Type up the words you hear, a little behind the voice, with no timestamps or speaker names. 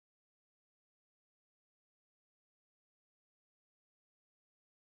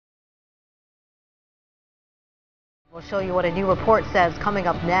We'll show you what a new report says coming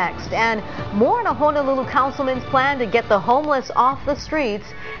up next. And more on a Honolulu councilman's plan to get the homeless off the streets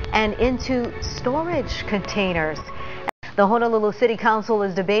and into storage containers. The Honolulu City Council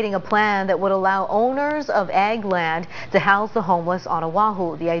is debating a plan that would allow owners of ag land to house the homeless on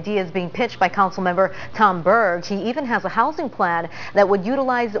Oahu. The idea is being pitched by Councilmember Berg. He even has a housing plan that would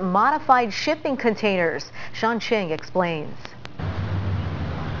utilize modified shipping containers. Sean Ching explains.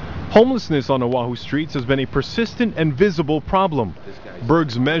 Homelessness on Oahu streets has been a persistent and visible problem.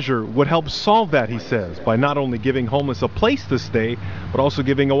 Berg's measure would help solve that, he says, by not only giving homeless a place to stay, but also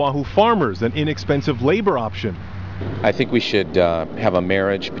giving Oahu farmers an inexpensive labor option. I think we should have a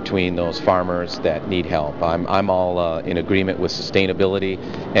marriage between those farmers that need help. I'm all in agreement with sustainability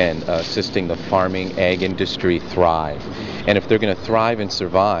and assisting the farming ag industry thrive. And if they're going to thrive and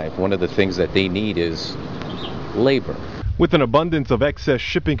survive, one of the things that they need is labor. With an abundance of excess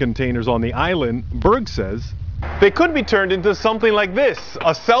shipping containers on the island, Berg says they could be turned into something like this,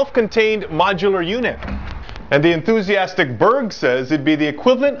 a self-contained modular unit. And the enthusiastic Berg says it'd be the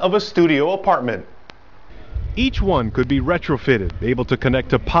equivalent of a studio apartment. Each one could be retrofitted, able to connect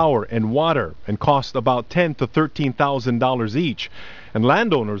to power and water, and cost about $10,000 to $13,000 each. And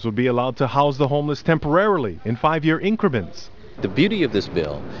landowners would be allowed to house the homeless temporarily in 5-year increments. The beauty of this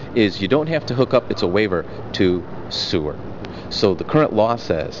bill is you don't have to hook up, it's a waiver, to sewer. So the current law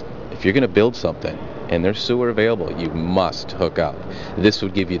says if you're going to build something and there's sewer available, you must hook up. This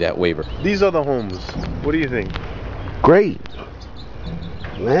would give you that waiver. These are the homes. What do you think? Great.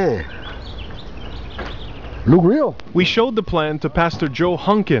 Man. Look real. We showed the plan to Pastor Joe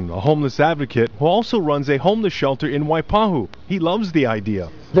Hunkin, a homeless advocate who also runs a homeless shelter in Oahu. He loves the idea.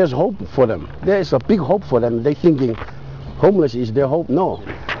 There's hope for them. There's a big hope for them. They're thinking homeless is their hope. No.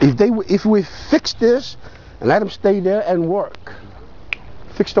 If we fix this and let them stay there and work,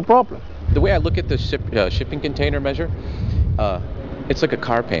 fix the problem. The way I look at the shipping container measure, it's like a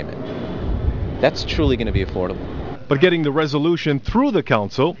car payment. That's truly going to be affordable. But getting the resolution through the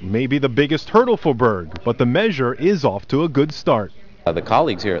council may be the biggest hurdle for Berg, but the measure is off to a good start. The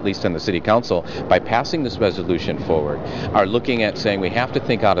colleagues here, at least in the City Council, by passing this resolution forward, are looking at saying we have to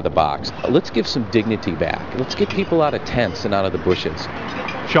think out of the box. Let's give some dignity back. Let's get people out of tents and out of the bushes.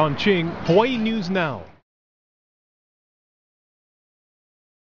 Sean Ching, Hawaii News Now.